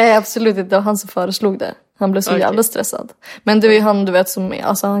 Nej, absolut inte. Det var han som föreslog det. Han blev så jävla stressad. Men det är ju han, du vet, som är,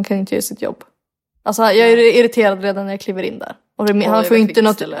 alltså han kan inte göra sitt jobb. Alltså jag är irriterad redan när jag kliver in där. Och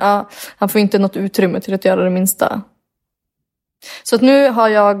han får inte något utrymme till att göra det minsta. Så att nu har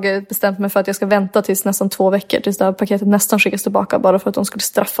jag bestämt mig för att jag ska vänta tills nästan 2 veckor. Tills det här paketet nästan skickas tillbaka. Bara för att de skulle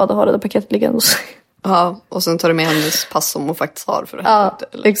straffa att ha det där paketet liggande hos sig. Ja, och sen tar du med hennes pass som hon faktiskt har för det här. Ja,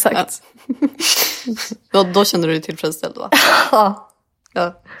 eller? Exakt. Ja. Då känner du dig tillfredsställd, va?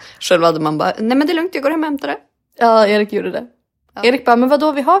 Ja. Själv hade man bara, nej men det är lugnt, jag går hem och hämtar det. Ja, Erik gjorde det. Ja. Erik bara, men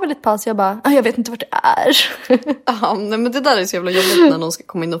vadå, vi har väl ett pass? Jag bara, jag vet inte vart det är. Ja, nej men det där är så jävla jobbigt när någon ska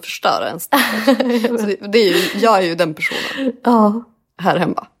komma in och förstöra ens. Jag är ju den personen. Ja. Här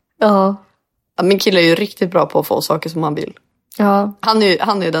hemma. Ja. Min kille är ju riktigt bra på att få saker som han vill. Ja. Han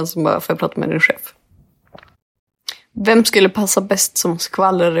är ju den som bara, får jag prata med din chef? Vem skulle passa bäst som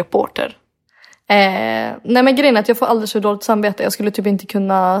skvallerreporter? Nej, men grejen är att jag får alldeles för dåligt samvete. Jag skulle typ inte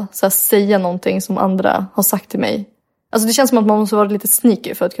kunna säga någonting som andra har sagt till mig. Alltså det känns som att man måste vara lite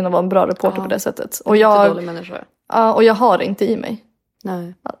sneaky för att kunna vara en bra reporter på det sättet. Och dålig människa. Ja, och jag har det inte i mig.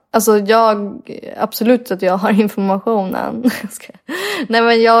 Nej. Alltså absolut att jag har informationen. Nej,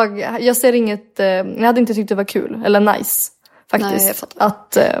 men jag ser inget, jag hade inte tyckt det var kul eller nice faktiskt. Nej,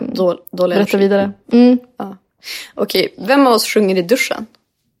 att berätta vidare. Ja. Okej, vem av oss sjunger i duschen?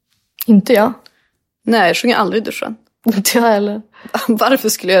 Inte jag. Nej, jag sjunger aldrig i duschen. Inte jag heller. Varför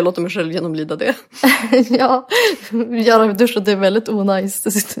skulle jag låta mig själv genomlida det? Ja, göra i duschen, det är väldigt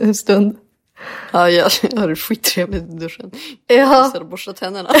onajs en stund. Ja, jag har det skittrevligt i duschen. Ja. Jag ska borsta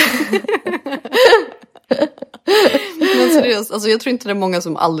tänderna. Men seriöst, alltså jag tror inte det är många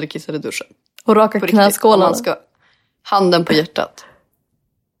som aldrig kissar i duschen. Och raka knäskålarna. Man ska handen på hjärtat.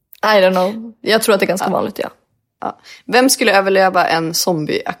 I don't know. Jag tror att det är ganska vanligt, ja. Ja. Vem skulle överleva en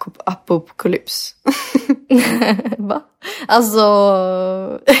zombie-apokalyps? Va? Alltså,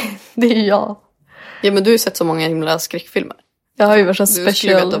 det är ju jag. Ja, men du har ju sett så många himla skräckfilmer. Jag har ju värsta special. Du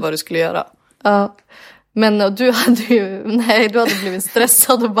skulle veta vad du skulle göra. Ja. Men du hade blivit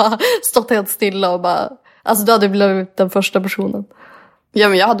stressad och bara stått helt stilla och bara... Alltså du hade blivit den första personen. Ja,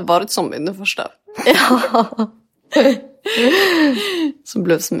 men jag hade varit zombie den första. Ja. Som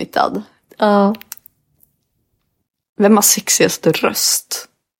blev smittad. Ja. Vem har sexigaste röst?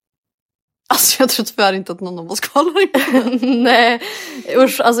 Alltså jag tror tyvärr inte att någon av oss kvalar in. Nej,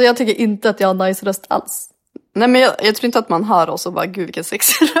 usch, alltså jag tycker inte att jag har nice röst alls. Nej, men jag tror inte att man hör oss och bara, gud vilken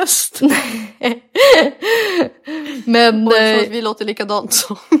sexig röst. Men vi låter likadant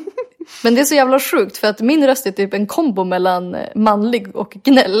så. Men det är så jävla sjukt för att min röst är typ en kombo mellan manlig och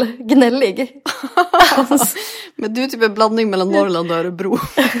gnällig. Alltså. Men du är typ en blandning mellan Norrland och Örebro.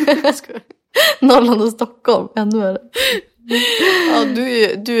 Norrland och Stockholm, ännu är det. Ja,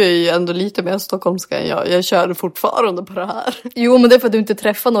 du är ju ändå lite mer stockholmska än jag. Jag kör fortfarande på det här. Jo, men det är för att du inte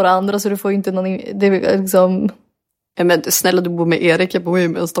träffar några andra så du får inte någon... Det är liksom... Ja, men snälla, du bor med Erik, jag bor ju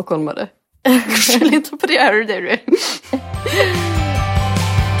med en stockholmare. Skäll inte på det här, du.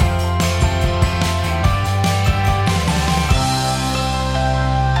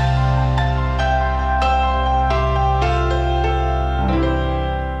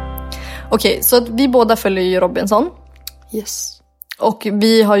 Okej, så att vi båda följer ju Robinson. Yes. Och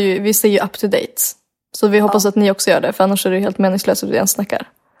vi ser ju up to date. Så vi hoppas att ni också gör det, för annars är det helt meningslöst att vi ens snackar.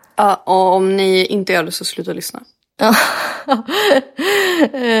 Ja, och om ni inte gör det så sluta lyssna.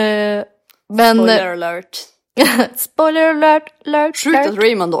 Men... Spoiler alert. Spoiler alert. Sjukt att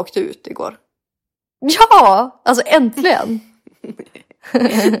Raymond åkte ut igår. Ja, alltså äntligen.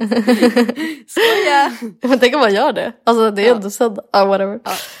 Skoja! Men tänk om man gör det. Alltså det är ändå söndag. Whatever.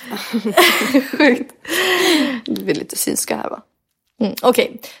 Sjukt. Vi är lite synska här va?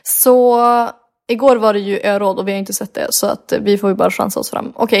 Okej, så igår var det ju öråd och vi har inte sett det. Så att vi får ju bara chansa oss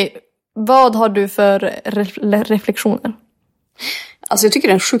fram. Okej, vad har du för reflektioner? Alltså jag tycker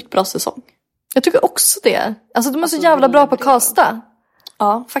det är en sjukt bra säsong. Jag tycker också det. Alltså de är så jävla bra på att kasta.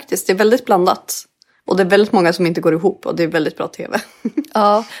 Ja, faktiskt. Det är väldigt blandat. Och det är väldigt många som inte går ihop. Och det är väldigt bra tv.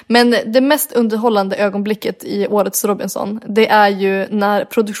 Ja, men det mest underhållande ögonblicket i årets Robinson, det är ju när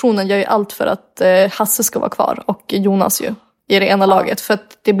produktionen gör ju allt för att Hasse ska vara kvar. Och Jonas ju. I det ena laget. För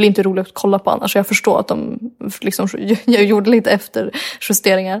att det blir inte roligt att kolla på annars. Jag förstår att de liksom gjorde lite efter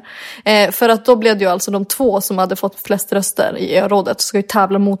justeringar. För att då blev det ju alltså de två som hade fått flest röster i örådet ska ju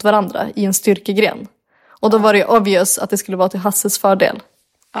tävla mot varandra i en styrkegren. Och då var det ju obvious att det skulle vara till Hasses fördel.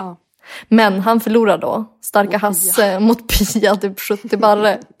 Ja. Men han förlorar då. Starka Hasse mot Pia typ 70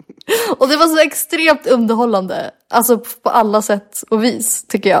 barre. Och det var så extremt underhållande. Alltså på alla sätt och vis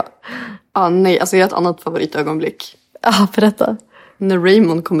tycker jag. Ja, nej. Alltså jag har ett annat favoritögonblick. Ja, berätta. När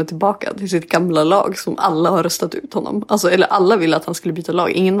Raymond kommer tillbaka till sitt gamla lag som alla har röstat ut honom. Alltså, eller alla ville att han skulle byta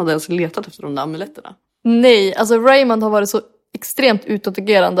lag. Ingen hade ens letat efter de där amuletterna. Nej, alltså Raymond har varit så extremt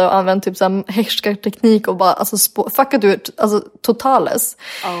utåtagerande och använt typ så här härskarteknik och bara alltså fuckat ut alltså totales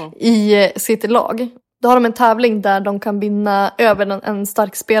i sitt lag. Då har de en tävling där de kan vinna över en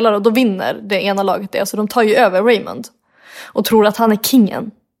stark spelare och då vinner det ena laget det. Så de tar ju över Raymond och tror att han är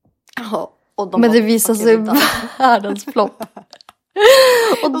kingen. Ja. Men det visar sig världens flopp.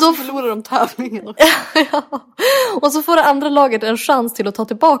 Och då förlorar de tävlingen också. Ja. Och så får det andra laget en chans till att ta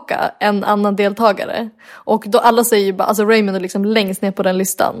tillbaka en annan deltagare. Och då alla säger ju bara, alltså Raymond är liksom längst ner på den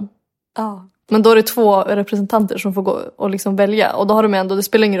listan. Ja. Men då är det 2 representanter som får gå och liksom välja. Och då har de ändå, det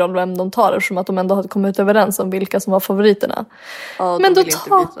spelar ingen roll vem de tar eftersom att de ändå har kommit överens om vilka som var favoriterna. Ja, men då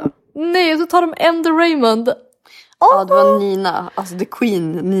tar de ändå Raymond. Ja, det var Nina. Alltså the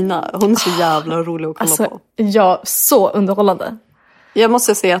queen Nina. Hon är så jävla rolig att kolla på. Ja, så underhållande. Jag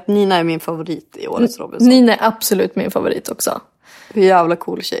måste säga att Nina är min favorit i årets Robinson. Nina är absolut min favorit också. Hur jävla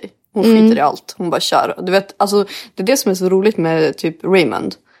cool tjej. Hon skiter i allt. Hon bara kör. Du vet, alltså, det är det som är så roligt med typ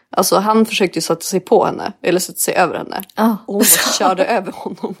Raymond. Alltså han försökte ju sätta sig på henne. Eller sätta sig över henne. Och hon bara körde över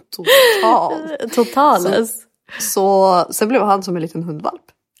honom totalt. Totales. Så sen blev han som en liten hundvalp.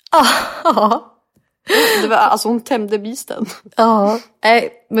 Ja. Det var, alltså hon tämjde bisten. Ja,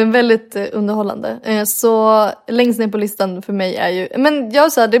 men väldigt underhållande. Så längst ner på listan för mig är ju... Men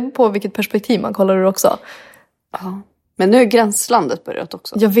jag säger det beror på vilket perspektiv man kollar ur också. Ja. Men nu är Gränslandet börjat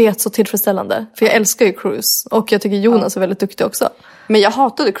också. Jag vet, så tillfredsställande. För jag älskar ju Cruise. Och jag tycker Jonas är väldigt duktig också. Men jag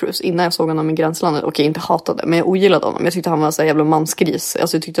hatade Cruise innan jag såg honom i Gränslandet. Okej, inte hatade, men jag ogillade honom. Jag tyckte han var så jävla mansgris.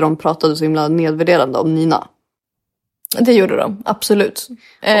 Alltså jag tyckte de pratade så himla nedvärderande om Nina. Det gjorde de, absolut. Och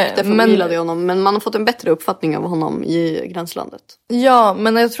därför gillade jag honom. Men man har fått en bättre uppfattning av honom i Gränslandet. Ja,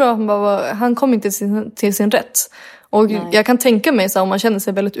 men jag tror att han kom inte till sin rätt. Och jag kan tänka mig så här, om man känner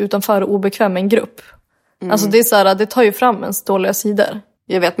sig väldigt utanför och obekväm med en grupp. Alltså det är så här, det tar ju fram ens dåliga sidor.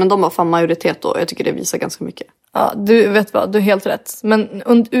 Jag vet, men de har fan majoritet då. Jag tycker det visar ganska mycket. Ja, du vet vad, du är helt rätt. Men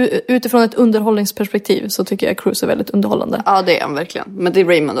utifrån ett underhållningsperspektiv så tycker jag Cruise är väldigt underhållande. Ja, det är han verkligen. Men det är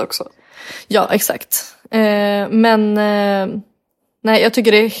Raymond också. Ja, exakt. Men nej, jag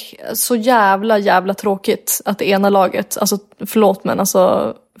tycker det är så jävla tråkigt att det ena laget, alltså förlåt men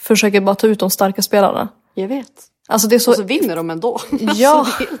alltså försöker bara ta ut de starka spelarna. Jag vet. Alltså det är så... Och så vinner de ändå. Ja.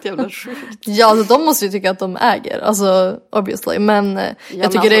 Alltså, det är helt jävla sjukt. Ja, alltså de måste ju tycka att de äger. Alltså, obviously. Men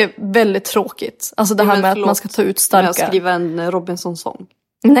jag tycker det är väldigt tråkigt. Alltså det här med att man ska ta ut starka... Jag skriva en Robinson-sång.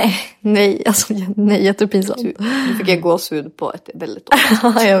 Nej, alltså nej, jättepinsamt. Nu fick jag gåshud på ett väldigt dåligt.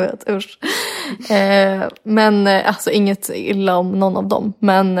 Ja, jag vet, usch. Men alltså inget illa om någon av dem.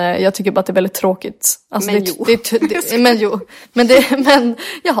 Men jag tycker bara att det är väldigt tråkigt. Alltså, men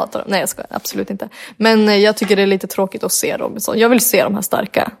jag hatar dem. Nej, jag ska absolut inte. Men jag tycker det är lite tråkigt att se Robinson. Jag vill se de här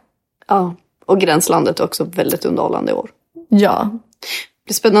starka. Ja, och Gränslandet är också väldigt underhållande i år. Ja. Det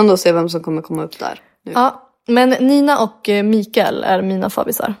blir spännande att se vem som kommer komma upp där nu. Ja. Men Nina och Mikael är mina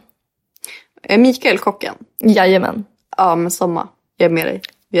favvisar. Är Mikael kocken? Jajamän. Ja, men samma. Jag är med dig.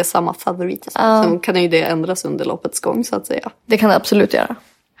 Vi har samma favoriter. Sen kan ju det ändras under loppets gång så att säga. Det kan det absolut göra.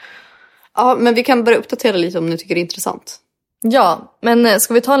 Ja, men vi kan börja uppdatera lite om ni tycker det är intressant. Ja, men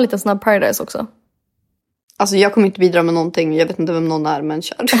ska vi ta en liten snabb Paradise också? Alltså jag kommer inte bidra med någonting. Jag vet inte vem någon är, men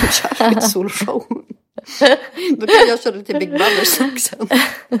kör lite soloshow. Då kan jag köra lite Big Brother sen.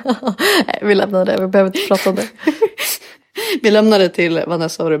 Nej, vi lämnar det. Vi behöver inte prata om det. Vi lämnar det till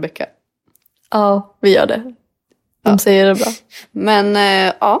Vanessa och Rebecca. Ja, vi gör det. De säger det bra. Men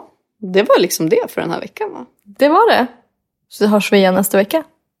ja, det var liksom det för den här veckan, va? Det var det. Så hörs vi igen nästa vecka.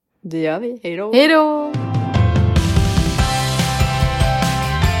 Det gör vi. Hej då. Hej då!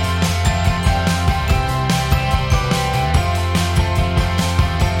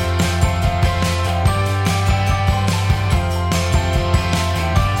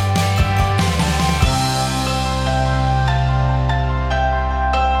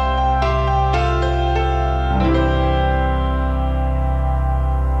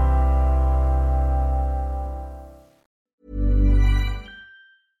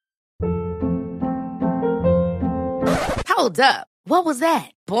 Hold up. What was that?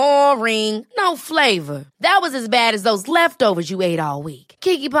 Boring. No flavor. That was as bad as those leftovers you ate all week.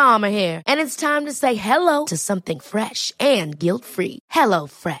 Keke Palmer here, and it's time to say hello to something fresh and guilt-free. Hello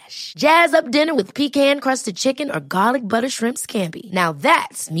Fresh. Jazz up dinner with pecan-crusted chicken or garlic butter shrimp scampi. Now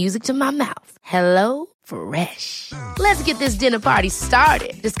that's music to my mouth. Hello Fresh. Let's get this dinner party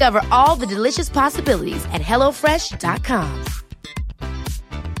started. Discover all the delicious possibilities at hellofresh.com.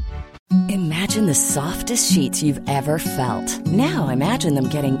 Imagine the softest sheets you've ever felt. Now imagine them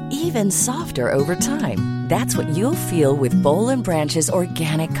getting even softer over time. That's what you'll feel with Boll & Branch's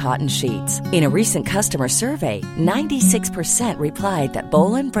organic cotton sheets. In a recent customer survey, 96% replied that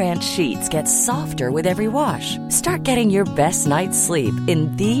Boll & Branch sheets get softer with every wash. Start getting your best night's sleep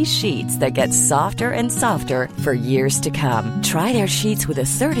in these sheets that get softer and softer for years to come. Try their sheets with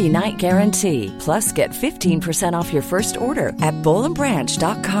a 30-night guarantee. Plus, get 15% off your first order at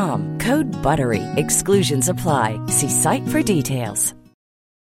bollandbranch.com. Code BUTTERY. Exclusions apply. See site for details.